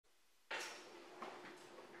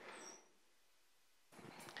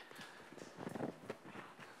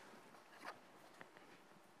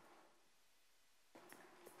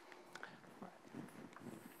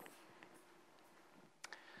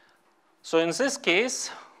So in this case,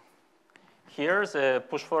 here the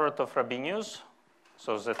push forward of Frobenius,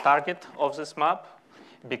 so the target of this map,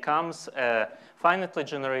 becomes a finitely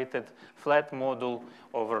generated flat module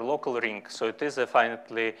over local ring. So it is a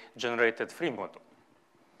finitely generated free module.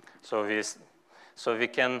 So we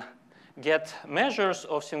can get measures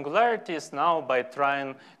of singularities now by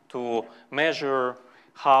trying to measure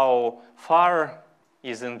how far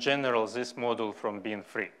is in general this module from being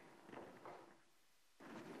free.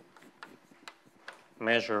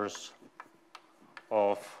 Measures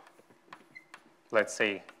of, let's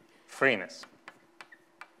say, freeness.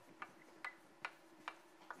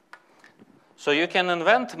 So you can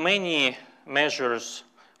invent many measures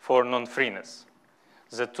for non-freeness.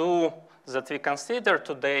 The two that we consider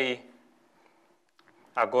today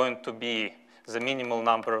are going to be the minimal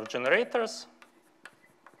number of generators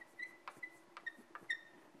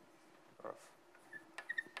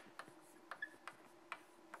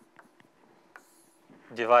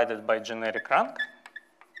divided by generic rank.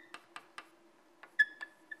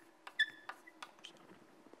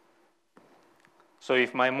 So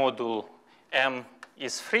if my module M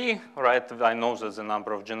is free, right, I know that the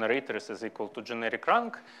number of generators is equal to generic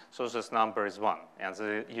rank, so this number is 1.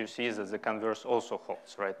 And you see that the converse also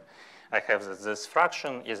holds, right? I have that this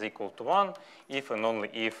fraction is equal to 1 if and only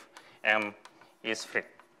if M is free.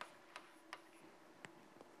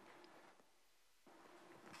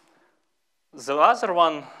 The other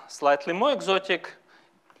one, slightly more exotic,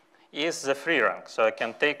 is the free rank. So I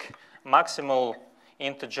can take maximal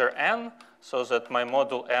integer n so that my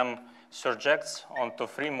module M surjects onto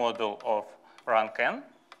free module of rank n.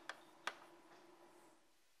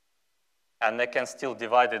 And I can still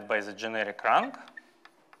divide it by the generic rank.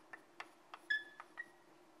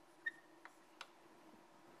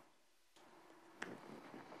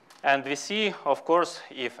 And we see, of course,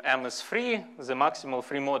 if M is free, the maximal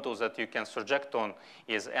free module that you can surject on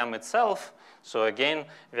is M itself. So again,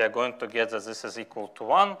 we are going to get that this is equal to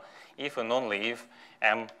 1 if and only if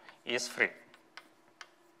M is free.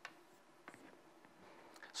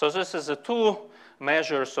 So this is the two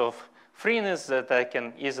measures of freeness that I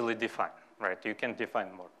can easily define, right? You can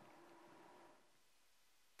define more.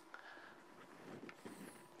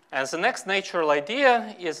 And the next natural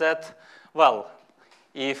idea is that, well,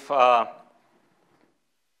 if I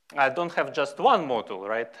don't have just one module,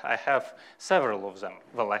 right? I have several of them.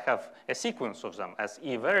 Well, I have a sequence of them. As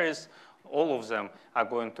E varies, all of them are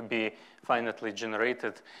going to be finitely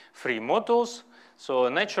generated free modules. So a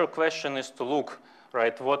natural question is to look,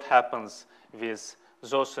 right, what happens with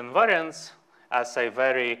those invariants as I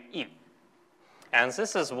vary E. And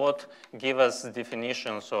this is what gives us the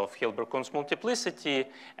definitions of Hilbert-Kunz multiplicity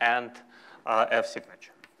and F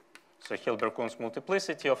signature. So Hilbert-Kunz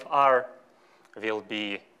multiplicity of R will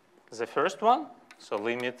be the first one. So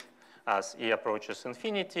limit as E approaches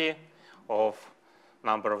infinity of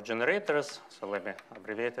number of generators. So let me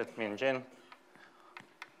abbreviate it, min gen.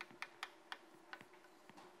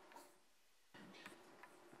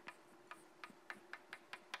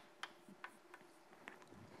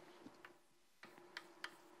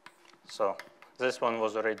 So this one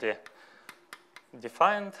was already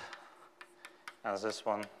defined, and this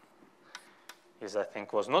one is, I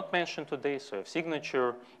think, was not mentioned today. So if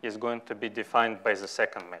signature is going to be defined by the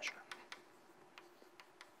second measure.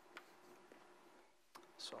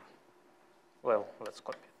 So, well, let's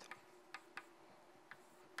copy it.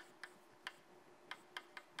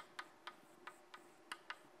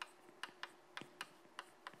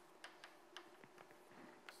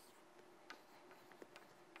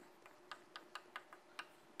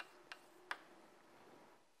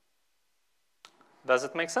 Does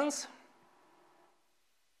it make sense?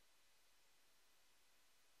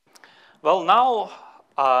 Well, now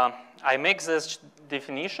I make these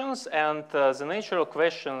definitions, and the natural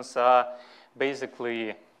questions are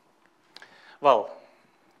basically, well,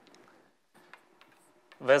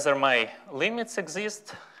 whether my limits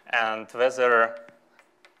exist and whether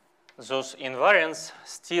those invariants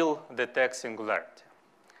still detect singularity.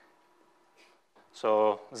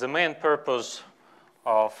 So the main purpose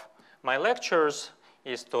of my lectures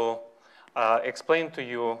is to explain to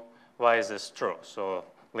you why this is true. So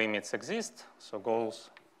limits exist, so goals.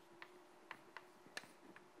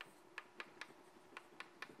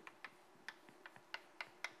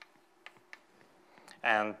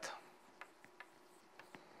 And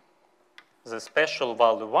the special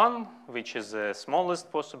value 1, which is the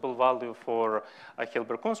smallest possible value for a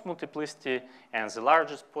Hilbert-Kunz multiplicity, and the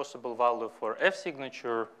largest possible value for F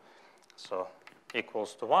signature, so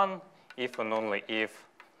equals to 1, if and only if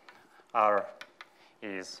R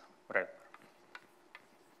is regular.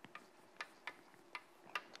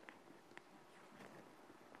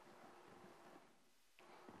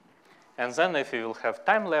 And then if we will have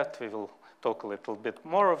time left, we will talk a little bit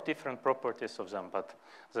more of different properties of them. But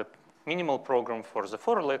the minimal program for the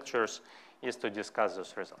 4 lectures is to discuss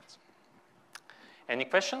those results. Any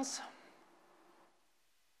questions?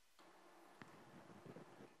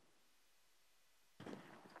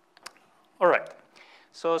 All right.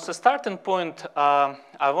 So as a starting point,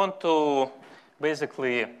 I want to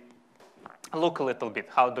basically look a little bit.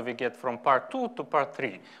 How do we get from part 2 to part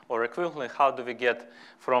 3? Or equivalently, how do we get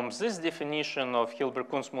from this definition of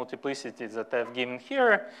Hilbert-Kunz multiplicity that I've given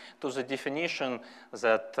here to the definition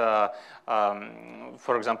that,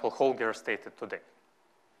 for example, Holger stated today?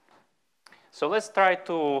 So let's try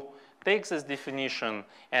to take this definition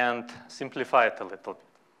and simplify it a little bit.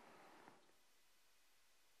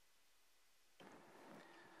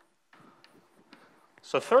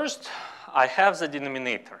 So first, I have the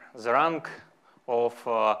denominator, the rank of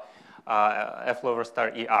F lower star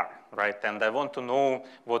ER, right? And I want to know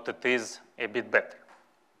what it is a bit better.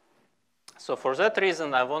 So for that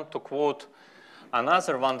reason, I want to quote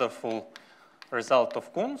another wonderful result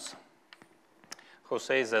of Kunz, who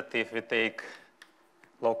says that if we take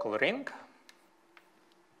local ring,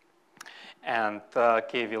 and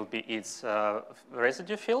K will be its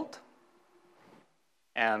residue field,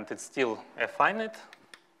 and it's still a finite,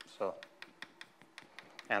 so,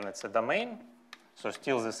 and it's a domain, so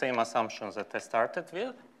still the same assumptions that I started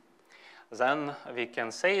with, then we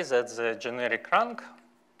can say that the generic rank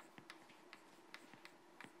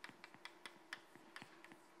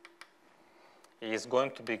is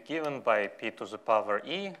going to be given by p to the power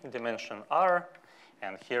e dimension r,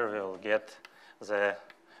 and here we'll get the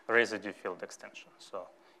residue field extension. So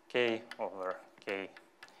k over k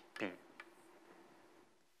p.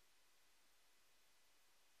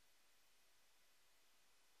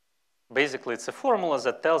 Basically, it's a formula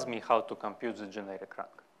that tells me how to compute the generic rank.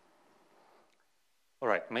 All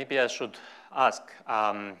right, maybe I should ask,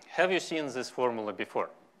 have you seen this formula before?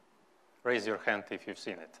 Raise your hand if you've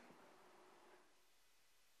seen it.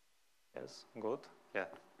 Yes, good, yeah.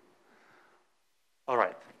 All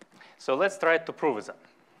right, so let's try to prove that.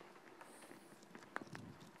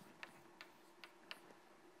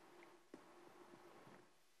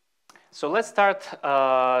 So let's start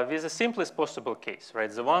with the simplest possible case,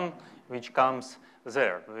 right? The one which comes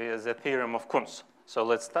there with the theorem of Kunz. So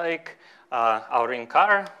let's take our ring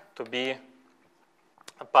R to be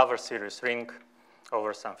a power series ring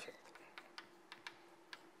over some field.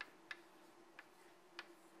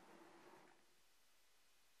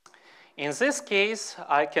 In this case,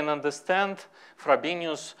 I can understand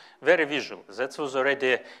Frobenius very visually. That was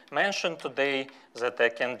already mentioned today, that I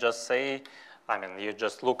can just say, I mean, you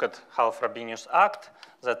just look at how Frobenius act,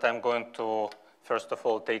 that I'm going to, first of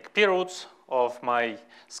all, take p roots of my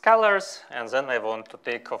scalars, and then I want to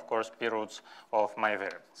take, of course, p roots of my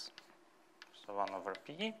variables. So 1 over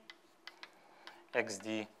p,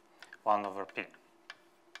 xd, 1 over p.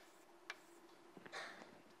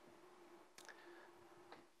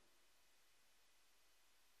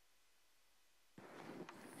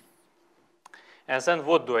 And then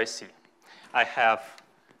what do I see? I have,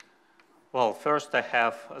 well, first I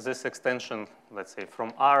have this extension, let's say,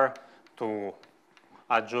 from R to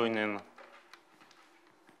adjoining,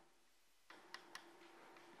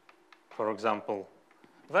 for example,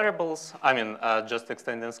 variables. I mean, just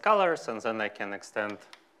extending scalars, and then I can extend,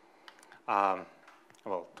 well,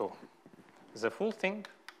 to the full thing.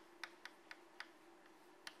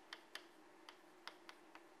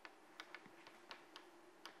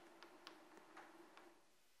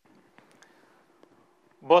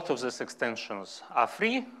 Both of these extensions are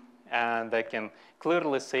free, and I can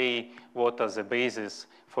clearly say what are the bases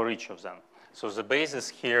for each of them. So the basis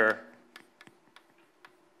here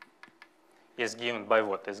is given by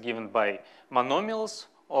what? Is given by monomials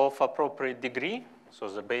of appropriate degree. So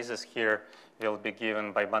the basis here will be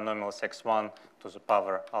given by monomials x1 to the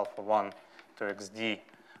power alpha 1 to xd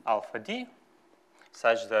alpha d,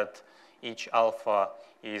 such that each alpha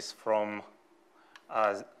is from,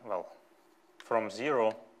 well, from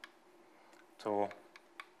 0 to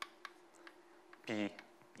p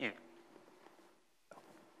e.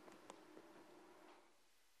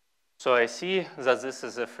 So I see that this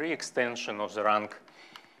is a free extension of the rank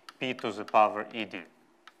p to the power ed,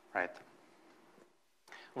 right?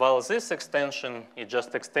 Well, this extension is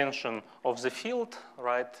just extension of the field,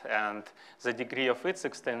 right? And the degree of its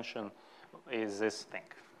extension is this thing.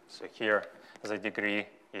 So here the degree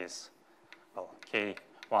is, well, k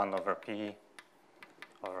 1 over p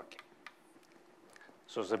over k.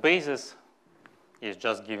 So the basis is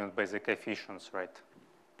just given by the coefficients right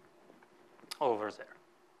over there.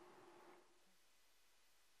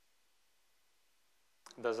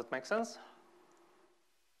 Does it make sense?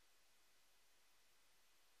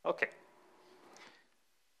 Okay.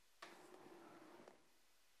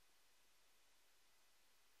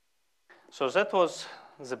 So that was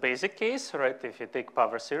the basic case, right? If you take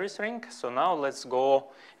power series ring. So now let's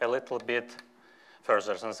go a little bit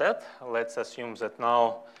further than that. Let's assume that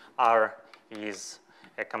now R is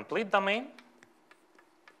a complete domain,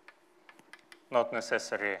 not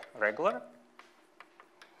necessarily regular.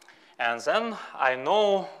 And then I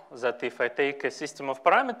know that if I take a system of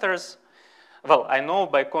parameters, well, I know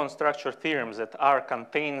by cone structure theorem that R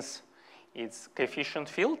contains its coefficient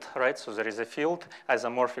field, right? So there is a field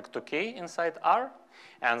isomorphic to K inside R.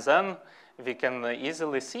 And then we can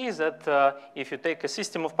easily see that if you take a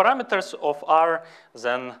system of parameters of R,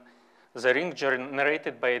 then the ring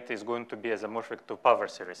generated by it is going to be isomorphic to power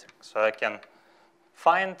series ring. So I can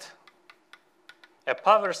find a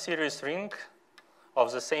power series ring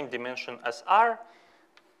of the same dimension as R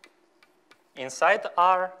inside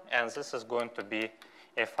R, and this is going to be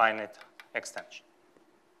a finite extension.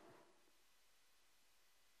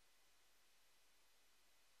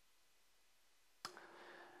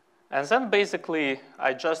 And then basically,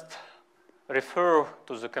 I just refer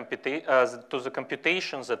to the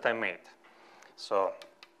computations that I made. So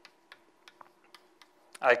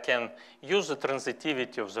I can use the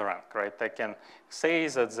transitivity of the rank, right? I can say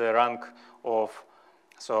that the rank of,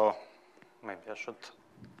 so maybe I should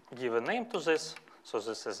give a name to this. So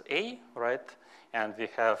this is A, right? And we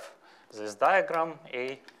have this diagram,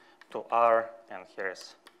 A to R, and here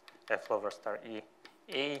is F over star E,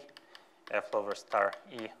 A, F over star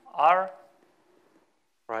E, R,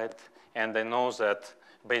 right? And I know that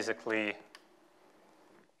basically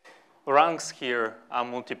ranks here are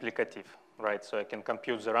multiplicative, right? So I can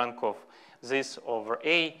compute the rank of this over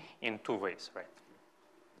A in two ways, right?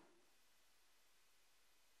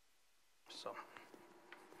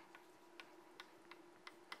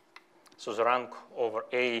 So the rank over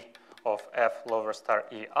A of F lower star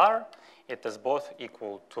ER, it is both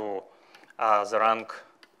equal to the rank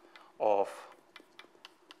of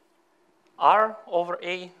R over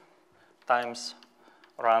A times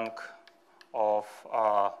rank of,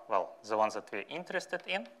 well, the ones that we're interested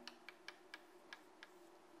in.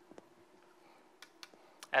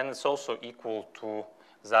 And it's also equal to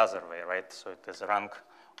the other way, right? So it is rank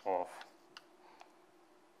of,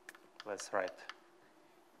 let's write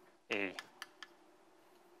A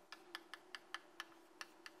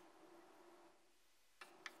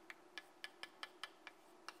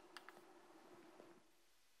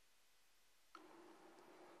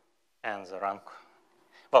and the rank,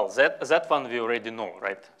 well, that one we already know,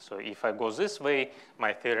 right? So if I go this way,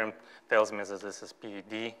 my theorem tells me that this is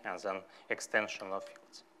PED and then extension of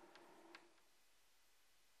fields.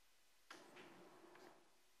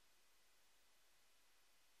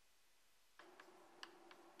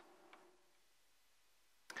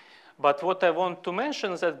 But what I want to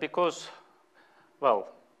mention is that because, well,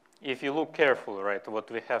 if you look carefully, right, what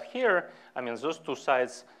we have here, I mean, those two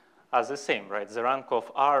sides are the same, right? The rank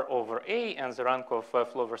of R over A and the rank of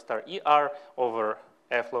F lower star ER over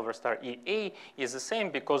F lower star EA is the same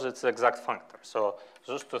because it's the exact functor. So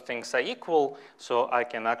those two things are equal, so I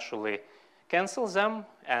can actually cancel them,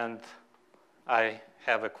 and I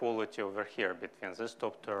have equality over here between this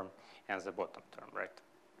top term and the bottom term, right?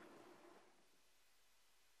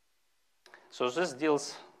 So this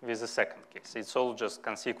deals with the second case. It's all just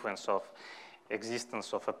consequence of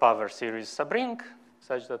existence of a power series subring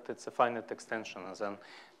such that it's a finite extension and then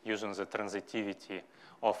using the transitivity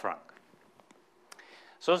of rank.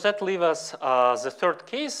 So that leaves us the third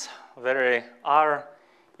case where R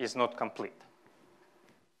is not complete.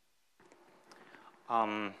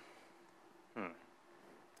 All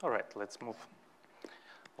right, let's move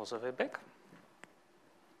all the way back.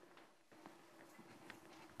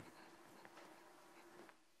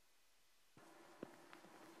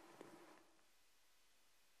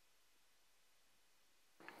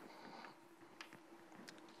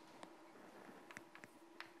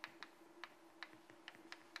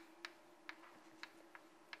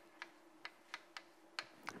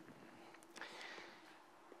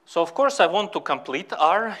 So of course I want to complete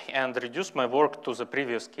R and reduce my work to the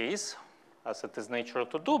previous case, as it is natural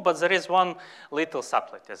to do, but there is one little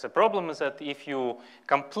subtlety. The problem is that if you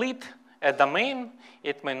complete a domain,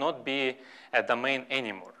 it may not be a domain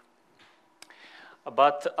anymore.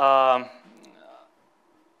 But I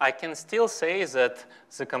can still say that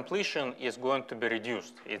the completion is going to be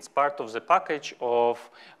reduced. It's part of the package of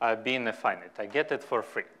being a finite. I get it for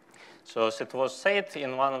free. So as it was said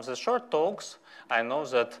in one of the short talks, I know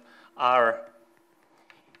that R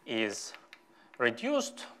is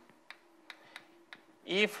reduced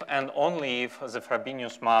if and only if the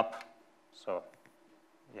Frobenius map, so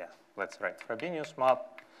yeah, let's write Frobenius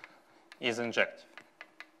map is injective.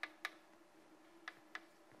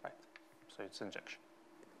 Right, so it's injection.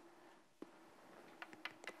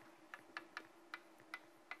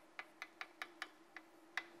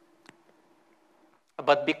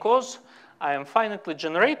 But because I am finitely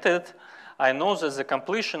generated, I know that the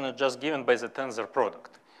completion is just given by the tensor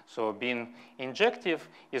product. So being injective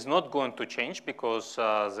is not going to change because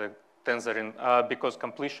the tensor because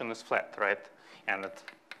completion is flat, right? And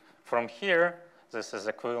from here, this is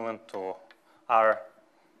equivalent to R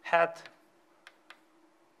hat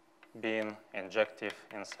being injective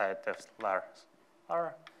inside F star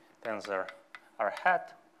R tensor R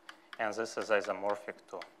hat, and this is isomorphic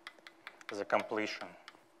to the completion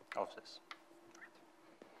of this.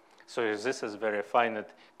 So this is very finite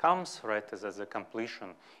comes, right, as the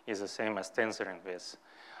completion is the same as tensoring with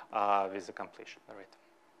the completion, right?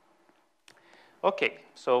 Okay,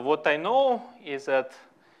 so what I know is that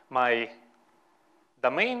my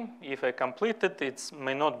domain, if I complete it, it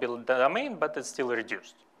may not be the domain, but it's still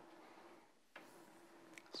reduced.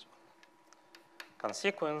 So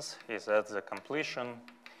consequence is that the completion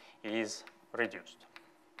is reduced.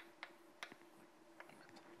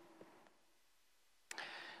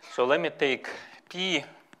 So let me take P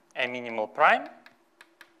a minimal prime.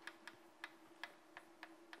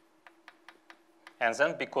 And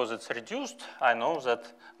then because it's reduced, I know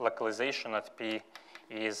that localization at P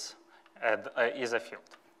is a field.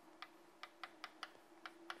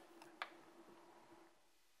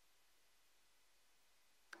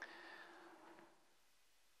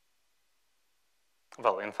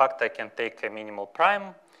 Well, in fact, I can take a minimal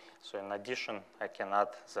prime. So in addition, I can add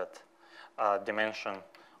that dimension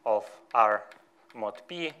of R mod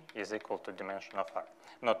P is equal to dimension of R.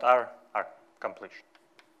 Not R, R completion.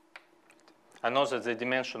 I know that the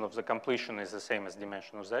dimension of the completion is the same as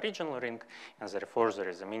dimension of the original ring, and therefore there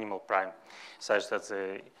is a minimal prime such that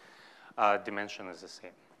the dimension is the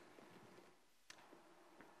same.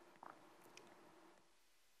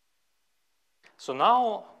 So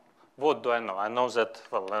now, what do I know? I know that,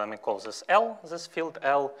 well, let me call this L, this field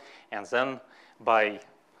L, and then by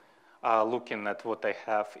looking at what I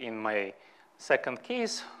have in my second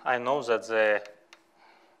case, I know that the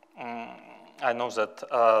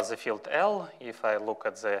field L, if I look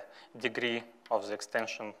at the degree of the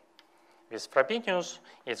extension with Frobenius,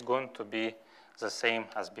 it's going to be the same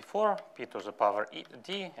as before, P to the power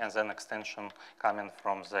D, and then extension coming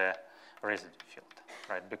from the residue field,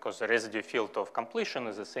 right? Because the residue field of completion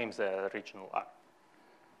is the same as the original R.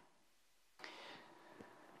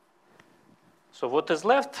 So what is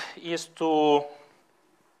left is to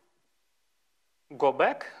go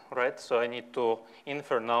back, right? So I need to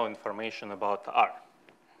infer now information about R.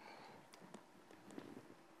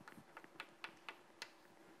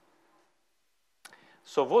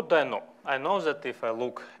 So what do I know? I know that if I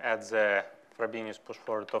look at the Frobenius push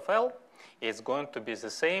forward of L, it's going to be the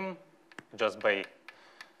same just by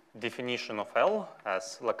definition of L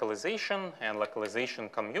as localization, and localization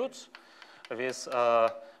commutes with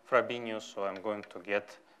Frobenius, so I'm going to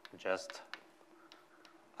get just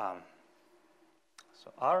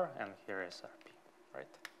so R, and here is RP, right?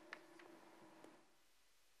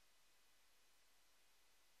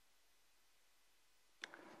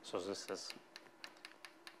 So this is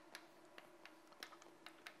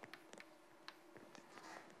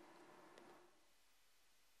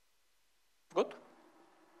good.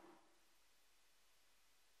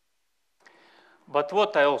 But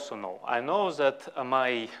what I also know, I know that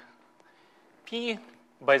my P,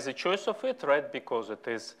 by the choice of it, right, because it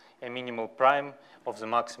is a minimal prime of the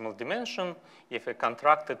maximal dimension, if I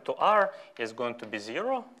contract it to R, is going to be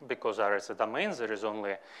 0, because R is a domain. There is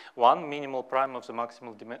only one minimal prime of the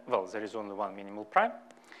maximal dimension. Well, there is only one minimal prime.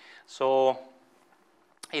 So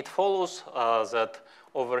it follows that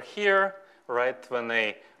over here, right, when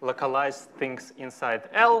I localize things inside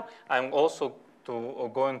L, I'm also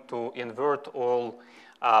going to invert all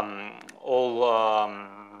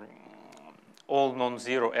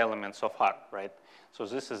non-zero elements of R, right? So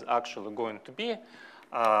this is actually going to be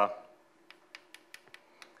so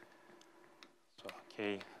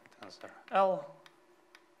K tensor L,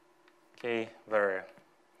 K where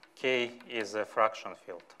K is a fraction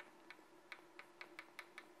field.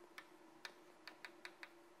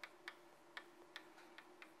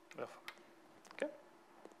 Okay.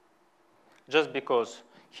 Just because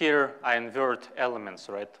here I invert elements,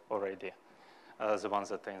 right, already, the ones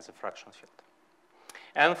that are in the fraction field.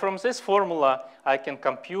 And from this formula, I can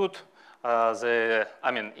compute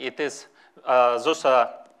it is, those are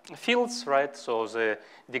fields, right? So the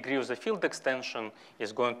degree of the field extension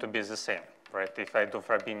is going to be the same, right? If I do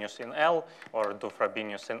Frobenius in L or do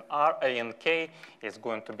Frobenius in R, in K, it's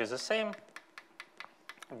going to be the same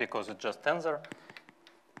because it's just tensor.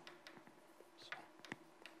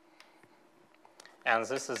 And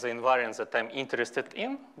this is the invariance that I'm interested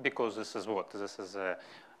in because this is what? This is a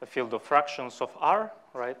field of fractions of R,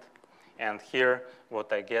 right? And here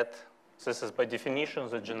what I get, this is by definition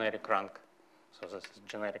the generic rank. So this is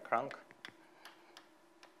generic rank.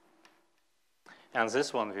 And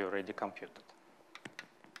this one we already computed.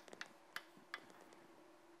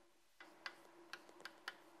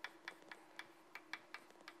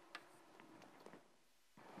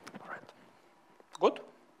 All right. Good?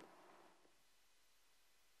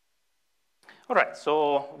 All right,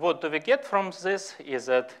 so what do we get from this is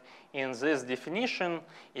that in this definition,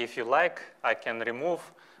 if you like, I can remove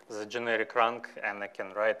the generic rank and I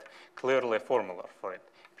can write clearly a formula for it,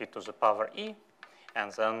 p to the power e,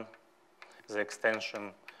 and then the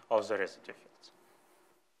extension of the residue fields.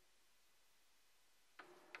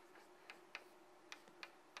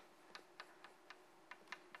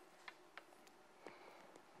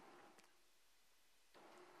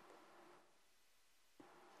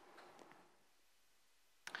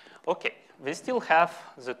 Okay, we still have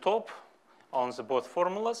the top on the both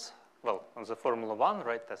formulas. Well, on the formula 1,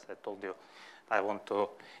 right, as I told you, I want to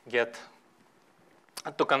get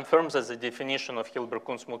to confirm that the definition of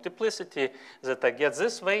Hilbert-Kunz multiplicity that I get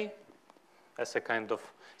this way as a kind of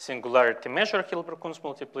singularity measure Hilbert-Kunz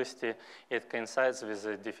multiplicity, it coincides with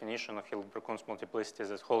the definition of Hilbert-Kunz multiplicity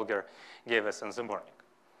that Holger gave us in the morning.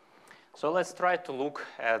 So let's try to look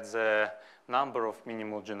at the number of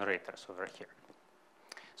minimal generators over here.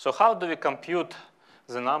 So how do we compute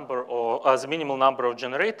the number or the minimal number of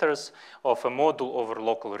generators of a module over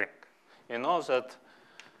local ring? You know that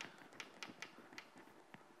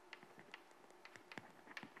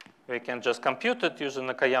we can just compute it using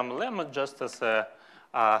the Nakayama lemma just as a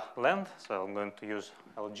length. So I'm going to use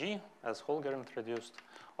LG as Holger introduced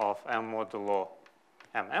of M modulo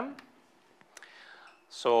MM.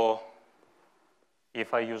 So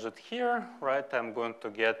if I use it here, right, I'm going to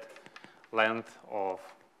get length of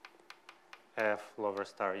F lower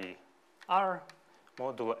star E R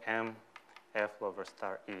modulo M F lower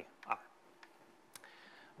star E R.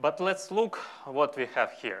 But let's look what we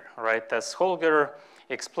have here, right? As Holger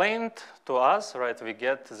explained to us, right, we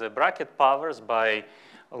get the bracket powers by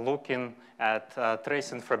looking at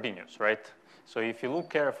tracing Frobenius, right? So if you look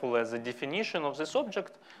carefully at the definition of this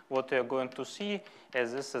object, what you're going to see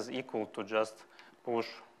is this is equal to just push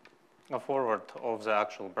forward of the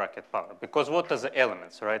actual bracket power. Because what are the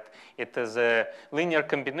elements, right? It is linear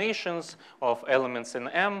combinations of elements in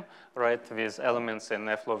M, right, with elements in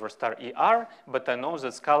F lower star ER, but I know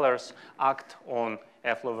that scalars act on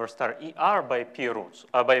F lower star ER by P roots,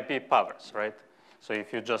 by P powers, right? So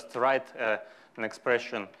if you just write an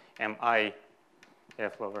expression MI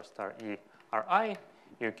F lower star ERI,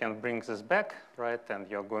 you can bring this back, right, and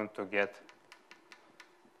you're going to get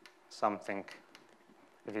something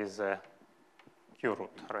with a Q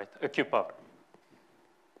root, right, a Q power.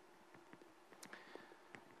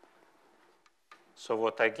 So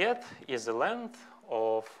what I get is the length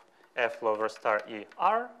of F lower star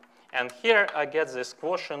ER, and here I get this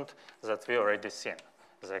quotient that we already seen,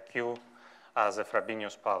 the Q as the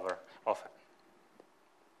Frobenius power of M.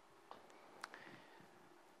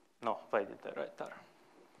 No, why did I write there?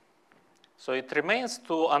 So it remains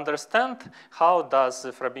to understand how does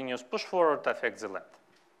the Frobenius push forward affect the length.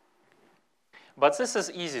 But this is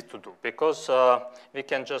easy to do because we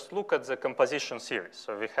can just look at the composition series.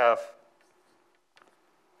 So we have,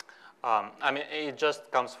 I mean, it just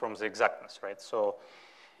comes from the exactness, right? So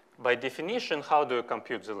by definition, how do you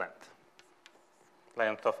compute the length?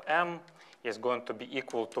 Length of M is going to be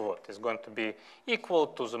equal to what? It's going to be equal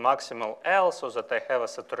to the maximal L so that I have a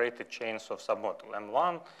saturated chains of submodule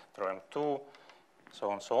M1 through M2,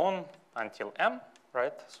 so on, until M,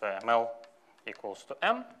 right? So ML equals to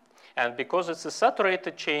M. And because it's a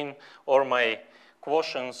saturated chain, all my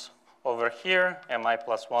quotients over here, Mi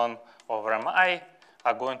plus 1 over Mi,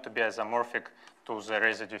 are going to be isomorphic to the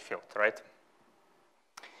residue field, right?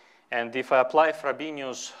 And if I apply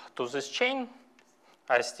Frobenius to this chain,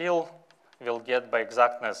 I still will get by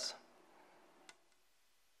exactness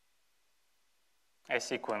a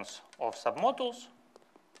sequence of submodules,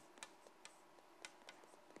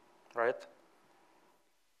 right?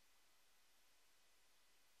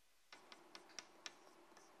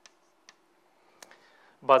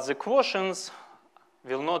 But the quotients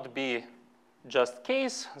will not be just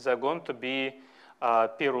K's, they're going to be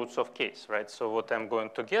P roots of K's, right? So what I'm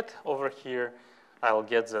going to get over here, I'll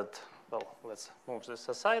get that, well, let's move this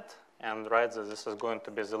aside and write that this is going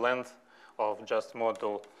to be the length of just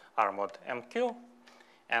module R mod MQ.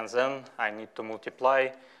 And then I need to multiply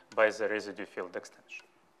by the residue field extension.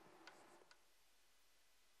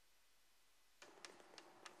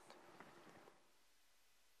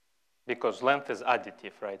 Because length is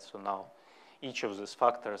additive, right? So now each of these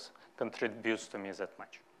factors contributes to me that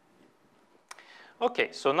much. Okay,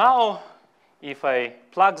 so now if I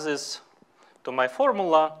plug this to my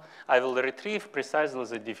formula, I will retrieve precisely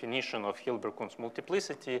the definition of Hilbert-Kunz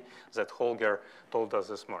multiplicity that Holger told us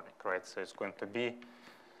this morning, right? So it's going to be,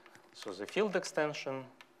 so the field extension,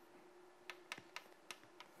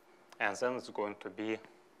 and then it's going to be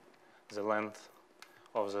the length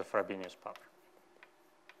of the Frobenius power.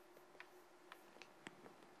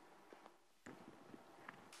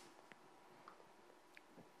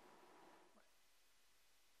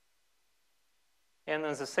 And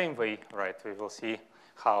in the same way, right, we will see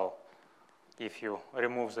how if you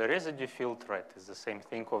remove the residue field, right, it's the same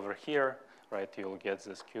thing over here, right, you'll get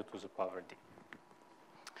this q to the power d.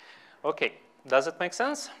 Okay, does it make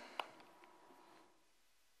sense?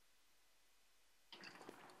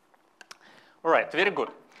 All right, very good.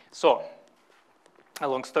 So, a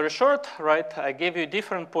long story short, right, I gave you a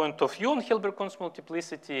different point of view on Hilbert-Kunz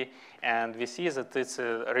multiplicity, and we see that it's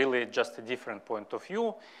really just a different point of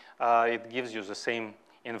view. It gives you the same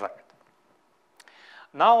invariant.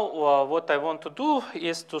 Now, what I want to do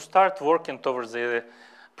is to start working towards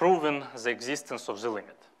proving the existence of the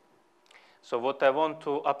limit. So what I want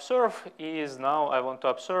to observe is now I want to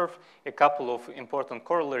observe a couple of important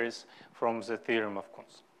corollaries from the theorem of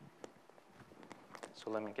Kunz.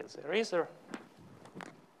 So let me get the eraser.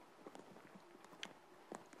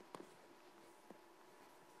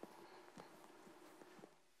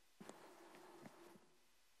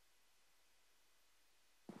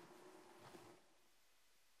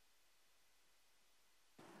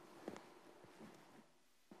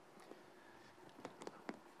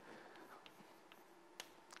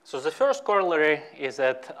 So the first corollary is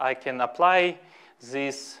that I can apply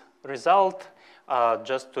this result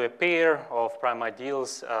just to a pair of prime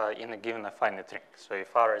ideals in a given finite ring. So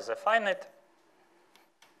if R is a finite,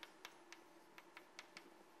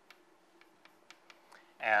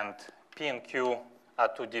 and P and Q are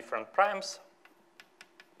two different primes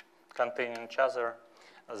containing each other,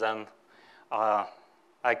 then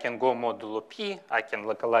I can go modulo P, I can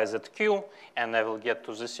localize at Q, and I will get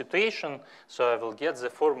to this situation. So I will get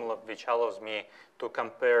the formula which allows me to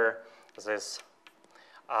compare this,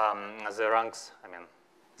 the ranks,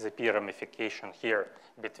 the P ramification here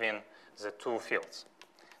between the two fields.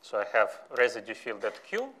 So I have residue field at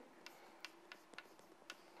Q,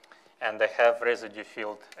 and I have residue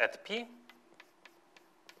field at P.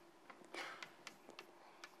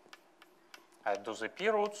 I do the P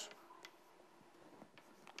roots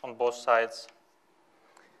on both sides.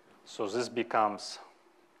 So this becomes,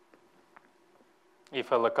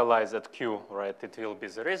 if I localize at Q, right, it will be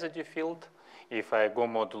the residue field. If I go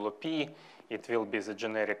modulo P, it will be the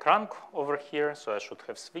generic rank over here. So I should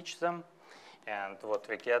have switched them. And what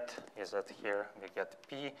we get is that here we get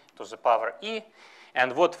P to the power E.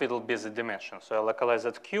 And what will be the dimension? So I localize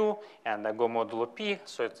at Q, and I go modulo P.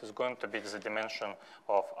 So it is going to be the dimension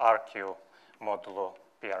of RQ modulo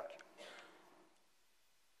PRQ.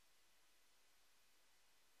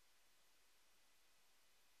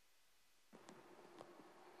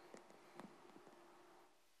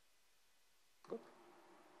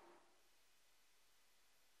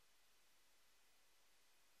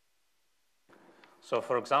 So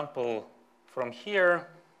for example, from here,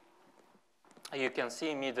 you can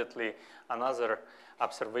see immediately another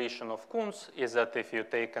observation of Kunz is that if you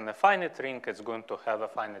take an finite ring, it's going to have a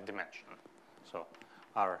finite dimension. So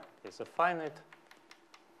R is a finite.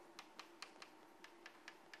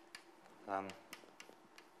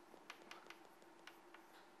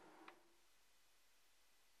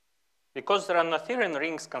 Because there are Noetherian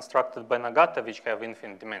rings constructed by Nagata which have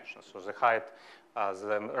infinite dimensions, so the height,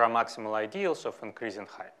 there are maximal ideals of increasing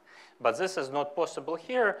height. But this is not possible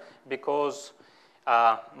here because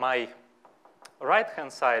my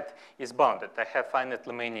right-hand side is bounded. I have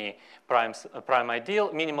finitely many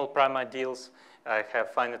minimal prime ideals. I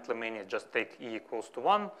have finitely many, just take E equals to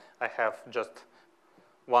 1. I have just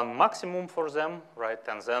one maximum for them, right?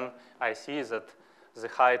 And then I see that the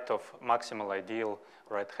height of maximal ideal,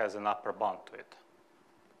 right, has an upper bound to it.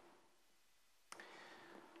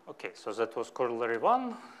 Okay, so that was corollary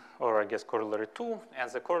 1, or I guess corollary 2.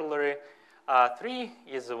 And the corollary 3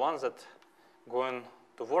 is the one that going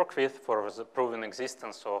to work with for the proven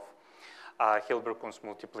existence of Hilbert-Kunz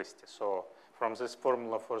multiplicity. So from this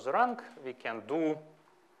formula for the rank, we can do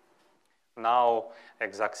now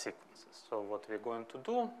exact sequences. So what we're going to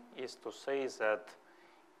do is to say that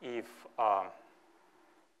if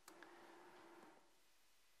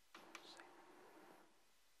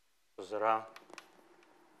there are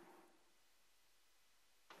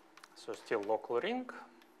still local ring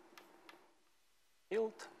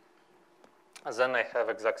field, then I have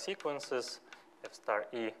exact sequences f star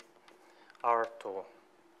e r to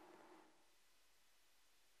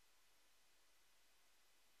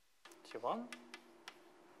T1.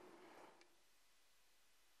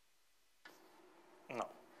 No,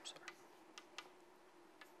 sorry.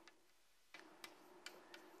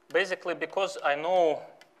 Basically, because I know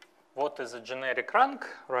what is a generic rank,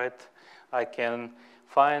 right, I can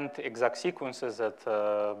find exact sequences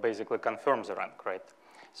that basically confirm the rank, right?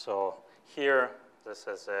 So here, this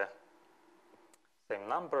is a same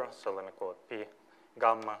number, so let me call it P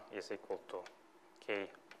gamma is equal to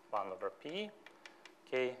K1 over P,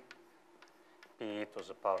 K P to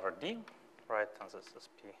the power D, right? And this is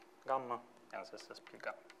P gamma, and this is P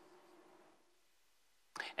gamma.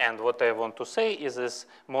 And what I want to say is this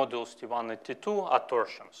modules T1 and T2 are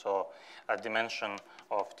torsion. So a dimension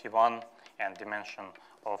of T1 and dimension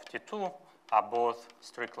of T2 are both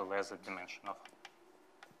strictly less than dimension of.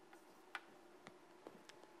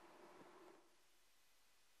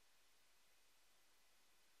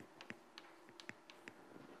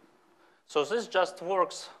 So this just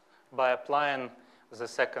works by applying the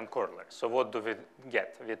second corollary. So what do we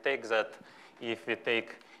get? We take that if we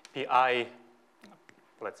take Pi,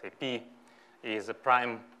 let's say P is a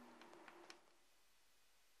prime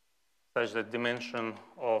such that dimension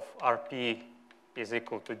of Rp is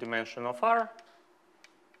equal to dimension of R,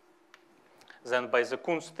 then by the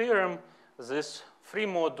Kunz theorem, this free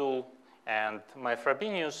module and my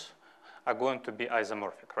Frobenius are going to be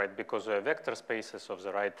isomorphic, right? Because they are vector spaces of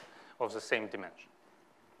the right of the same dimension.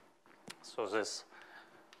 So this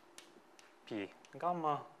P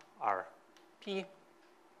gamma Rp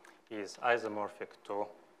is isomorphic to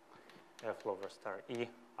F lower star E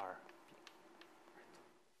R.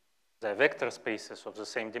 They're vector spaces of the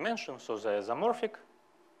same dimension, so they're isomorphic.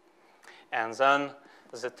 And then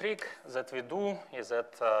the trick that we do is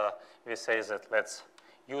that we say that let's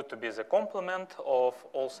U to be the complement of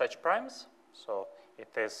all such primes. So it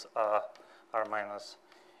is R minus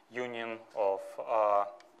union of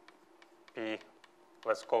P,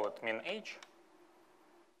 let's call it min H.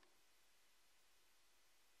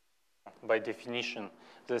 By definition,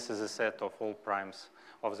 this is a set of all primes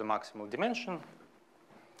of the maximal dimension.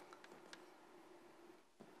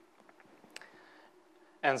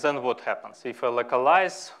 And then what happens? If I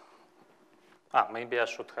localize, maybe I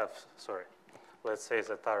should have, sorry. Let's say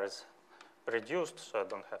that R is reduced, so I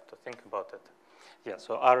don't have to think about it. Yeah,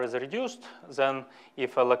 so R is reduced. Then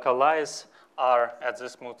if I localize R at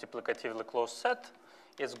this multiplicatively closed set,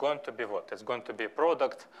 it's going to be what? It's going to be a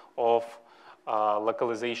product of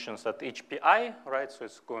localizations at each Pi, right? So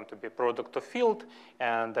it's going to be a product of field.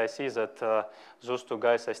 And I see that those two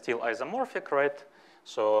guys are still isomorphic, right?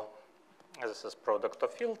 So this is product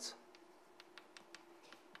of fields.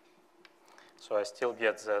 So I still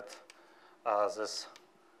get that this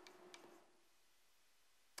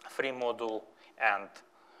free module and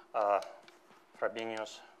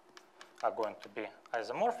Frobenius are going to be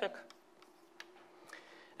isomorphic.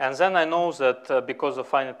 And then I know that because of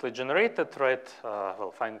finitely generated, right,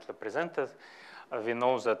 well, finitely presented, we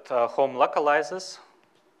know that home localizes.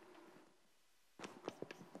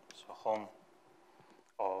 So home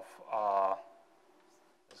of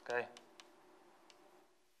this guy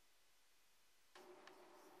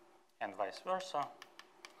and vice versa.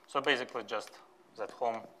 So basically just that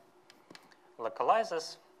home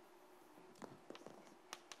localizes.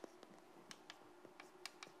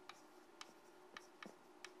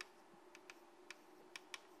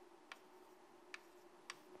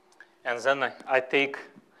 And then I take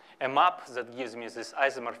a map that gives me this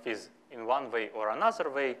isomorphism in one way or another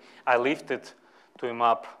way. I lift it to a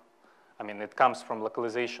map. I mean, it comes from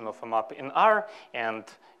localization of a map in R, and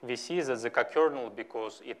we see that the co-kernel,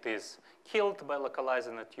 because it is killed by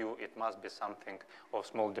localizing at U, it must be something of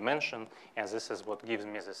small dimension, and this is what gives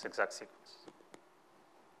me this exact sequence.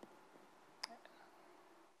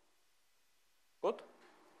 Good?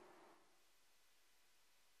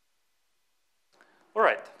 All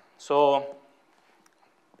right. So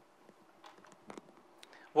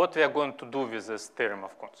what we are going to do with this theorem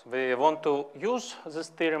of Kunz? We want to use this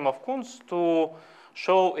theorem of Kunz to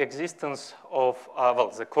show existence of,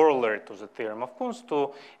 well, the corollary to the theorem of Kunz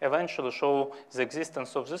to eventually show the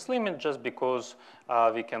existence of this limit, just because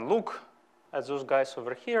we can look at those guys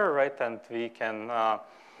over here, right? And we can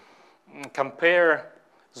compare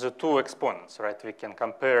the two exponents, right? We can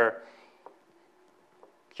compare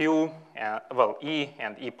Q, well, E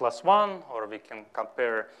and E plus 1, or we can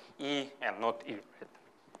compare E and not E,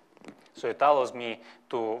 right? So it allows me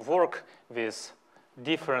to work with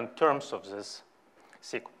different terms of this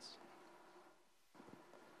sequence.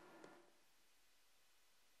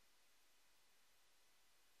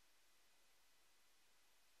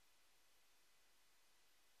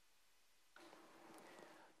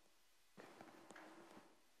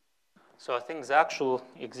 So I think the actual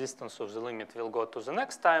existence of the limit will go to the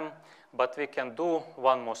next time, but we can do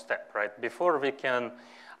one more step, right? Before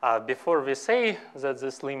we say that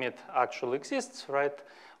this limit actually exists, right?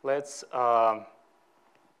 Let's so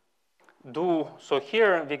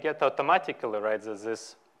here we get automatically, right, that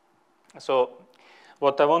this, so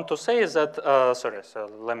what I want to say is that,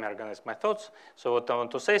 so let me organize my thoughts. So what I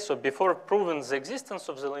want to say, so before proving the existence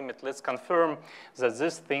of the limit, let's confirm that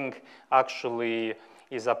this thing actually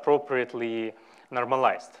is appropriately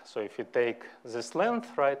normalized. So if you take this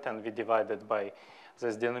length, right, and we divide it by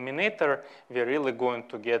this denominator, we're really going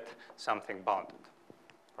to get something bounded,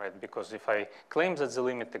 right? Because if I claim that the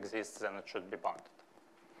limit exists, then it should be bounded.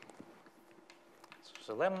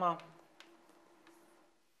 So the lemma.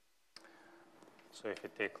 So if you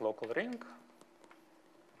take local ring,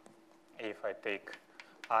 if I take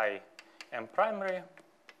I m primary,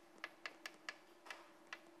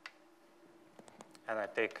 and I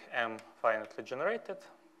take M finitely generated,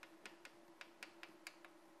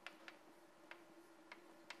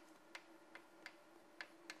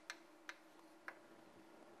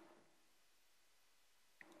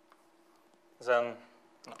 then,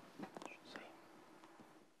 no, I should say.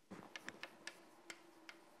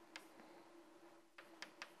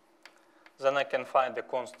 Then I can find the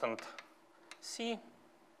constant C.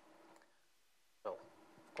 So,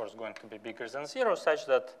 of course, going to be bigger than 0, such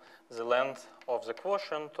that the length of the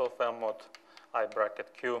quotient of M mod I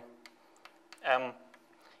bracket Q M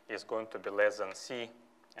is going to be less than C,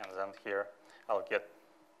 and then here I'll get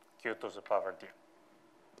Q to the power D.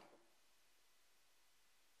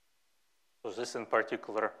 So this in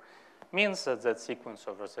particular means that that sequence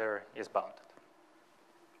over there is bounded.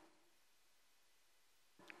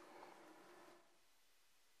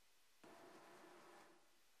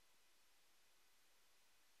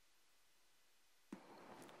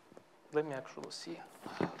 Let me actually see.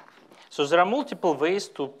 So there are multiple ways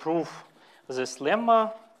to prove this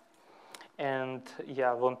lemma. And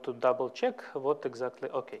yeah, I want to double check what exactly,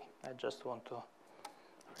 okay, I just want to.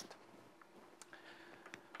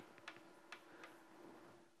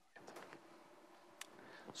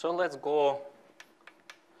 So let's go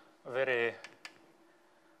very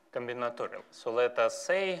combinatorial. So let us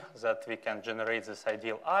say that we can generate this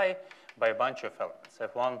ideal I by a bunch of elements,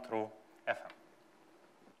 F1 through Fm.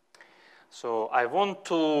 So I want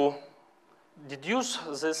to deduce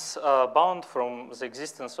this bound from the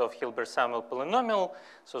existence of Hilbert-Samuel polynomial.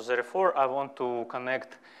 So therefore, I want to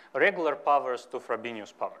connect regular powers to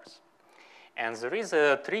Frobenius powers. And there is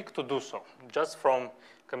a trick to do so, just from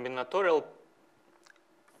combinatorial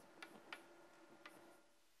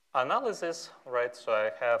analysis, right? So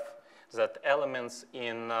I have that elements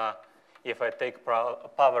in, if I take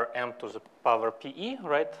power m to the power pe,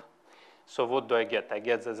 right? So what do I get? I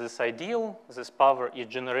get that this ideal, this power is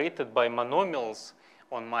generated by monomials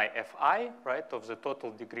on my fi, right, of the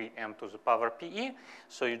total degree m to the power pe.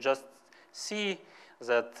 So you just see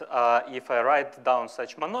that if I write down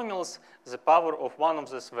such monomials, the power of one of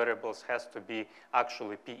these variables has to be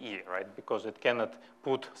actually pe, right, because it cannot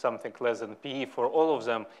put something less than pe for all of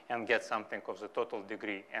them and get something of the total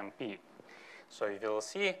degree mp. So you will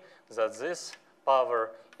see that this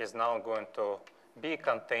power is now going to be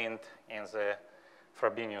contained in the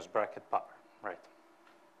Frobenius bracket power, right?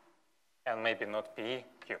 And maybe not PE,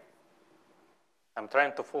 Q. I'm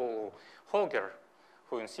trying to follow Holger,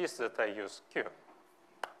 who insists that I use Q.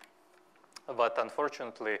 But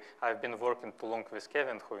unfortunately, I've been working too long with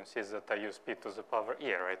Kevin, who insists that I use P to the power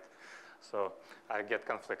E, right? So I get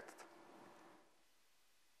conflicted.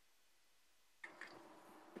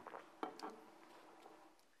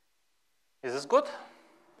 Is this good?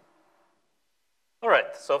 All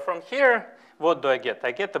right, so from here, what do I get?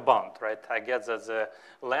 I get a bound, right? I get that the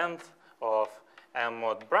length of M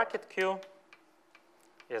mod bracket Q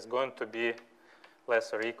is going to be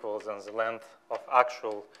less or equal than the length of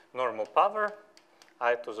actual normal power,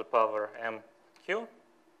 I to the power MQ.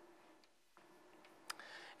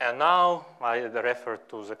 And now I refer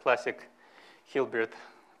to the classic Hilbert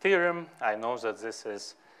theorem. I know that this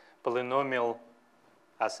is polynomial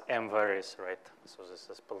as M varies, right? So this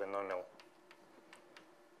is polynomial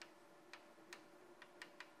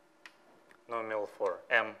polynomial for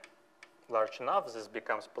m large enough, this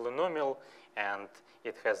becomes polynomial, and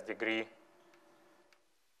it has degree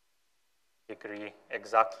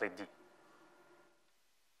exactly d.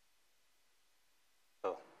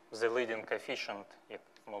 So the leading coefficient in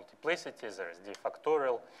multiplicity, there is d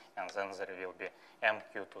factorial, and then there will be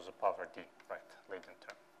mq to the power d, right, leading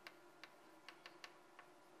term,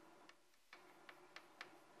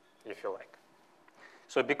 if you like.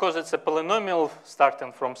 So because it's a polynomial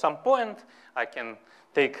starting from some point, I can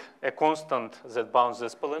take a constant that bounds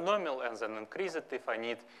this polynomial and then increase it if I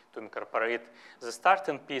need to incorporate the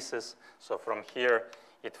starting pieces. So from here,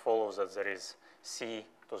 it follows that there is c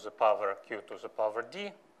to the power q to the power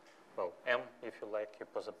d, well, m, if you like, q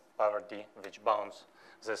to the power d, which bounds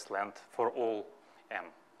this length for all m,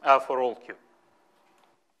 for all q.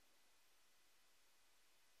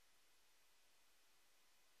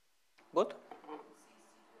 Good?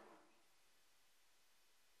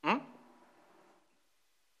 Hmm?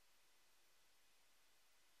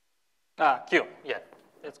 Q, yeah,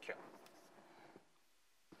 it's q.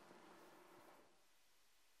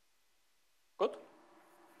 Good?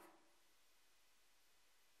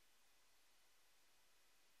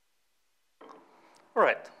 All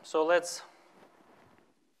right, so let's,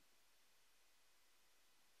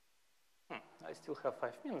 I still have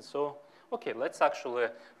 5 minutes, so, okay, let's actually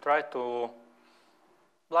try to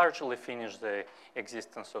largely finish the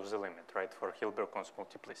existence of the limit, right, for Hilbert-Const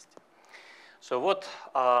multiplicity. So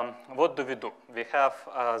what do we do? We have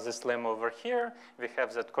this lemma over here, we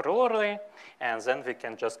have that corollary, and then we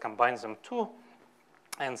can just combine them two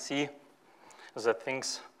and see the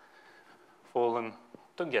things falling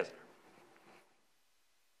together.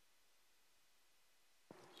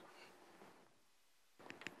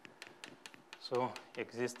 So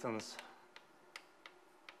existence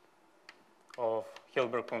of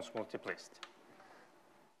Hilbert-Const multiplicity.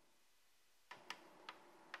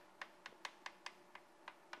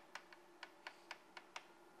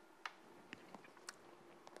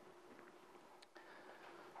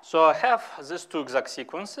 So I have these two exact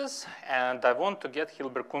sequences, and I want to get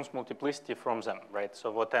Hilbert-Const multiplicity from them, right?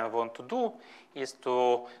 So what I want to do is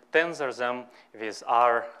to tensor them with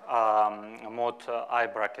R mod I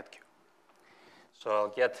bracket Q. So I'll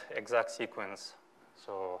get exact sequence.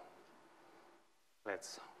 So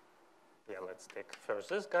let's take first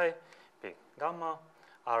this guy, P gamma,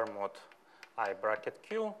 R mod I bracket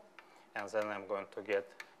Q, and then I'm going to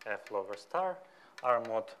get F lower star, R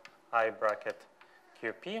mod I bracket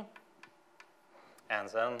QP, and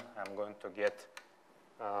then I'm going to get,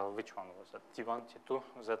 which one was that? T1, T2,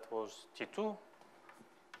 that was T2,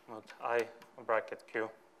 mod I bracket Q.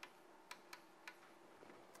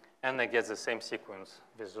 And I get the same sequence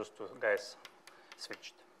with those two guys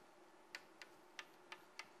switched.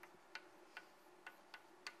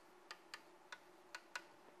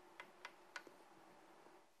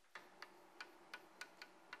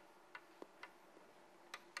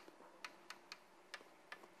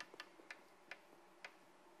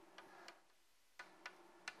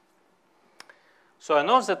 So I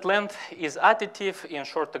know that length is additive in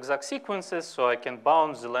short exact sequences, so I can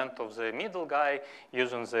bound the length of the middle guy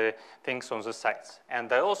using the things on the sides. And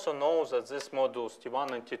I also know that these modules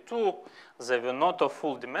T1 and T2, they were not of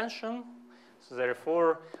full dimension, so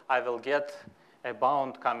therefore I will get a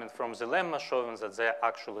bound coming from the lemma showing that they're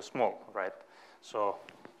actually small, right? So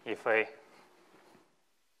if I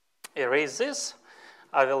erase this,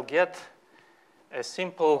 I will get a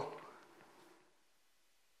simple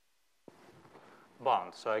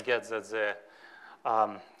bound. So I get that the,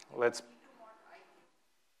 let's,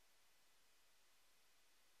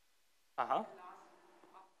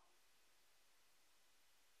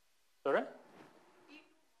 Sorry?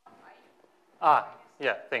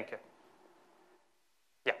 Yeah, thank you.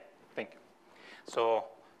 Yeah, thank you. So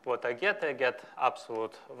what I get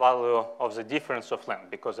absolute value of the difference of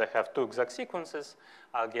length. Because I have two exact sequences,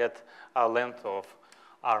 I'll get a length of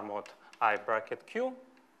R mod I bracket Q.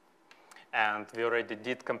 And we already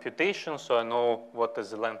did computation, so I know what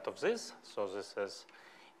is the length of this. So this is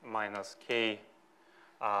minus K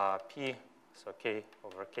P, so K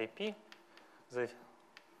over KP, the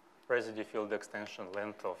residue field extension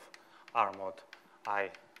length of R mod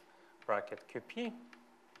I bracket QP.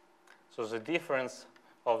 So the difference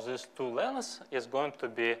of these two lengths is going to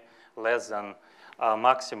be less than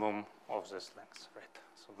maximum of this length, right?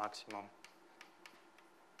 So maximum.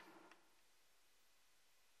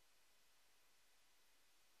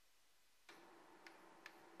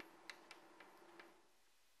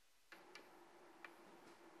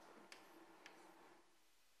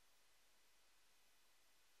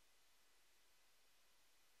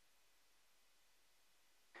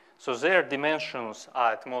 So their dimensions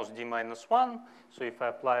are at most d minus 1. So if I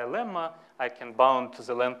apply a lemma, I can bound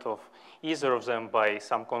the length of either of them by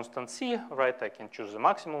some constant c, right? I can choose the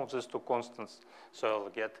maximum of these two constants. So I'll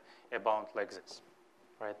get a bound like this,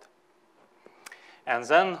 right? And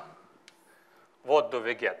then what do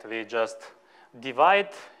we get? We just divide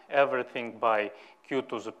everything by q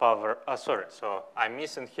to the power, sorry, so I'm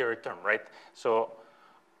missing here a term, right? So,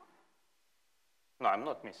 no, I'm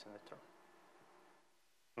not missing a term.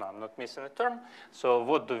 No, I'm not missing a term. So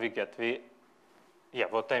what do we get?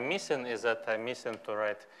 What I'm missing is that I'm missing to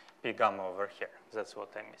write p gamma over here. That's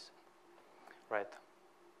what I'm missing, right?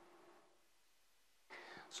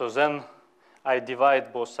 So then I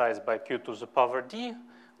divide both sides by q to the power d,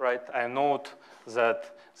 right? I note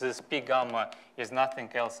that this p gamma is nothing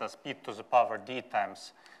else as p to the power d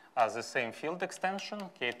times the same field extension,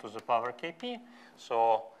 k to the power kp.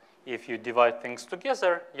 So if you divide things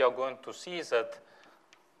together, you're going to see that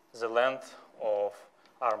the length of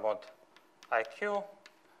r mod iq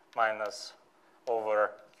minus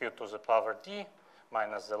over q to the power d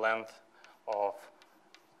minus the length of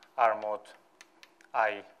r mod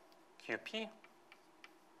iqp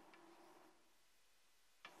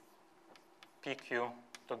pq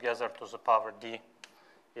together to the power d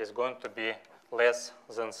is going to be less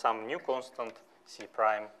than some new constant c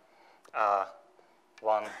prime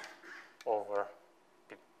 1 over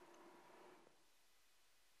p.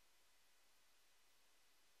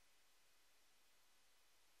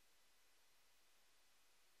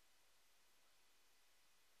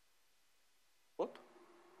 What?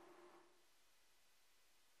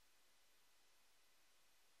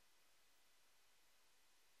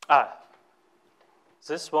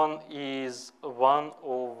 This one is 1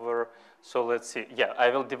 over, so let's see. Yeah, I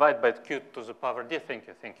will divide by q to the power d. Thank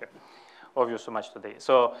you, thank you. Of you so much today.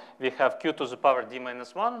 So we have q to the power d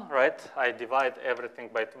minus 1, right? I divide everything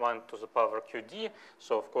by 1 to the power qd.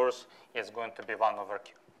 So of course, it's going to be 1 over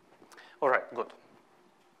q. All right, good.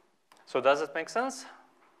 So does it make sense?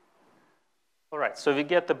 All right, so we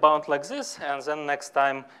get the bound like this, and then next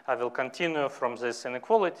time I will continue from this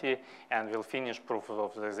inequality, and we'll finish proof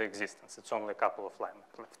of the existence. It's only a couple of lines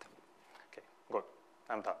left. Okay, good.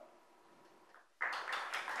 I'm done.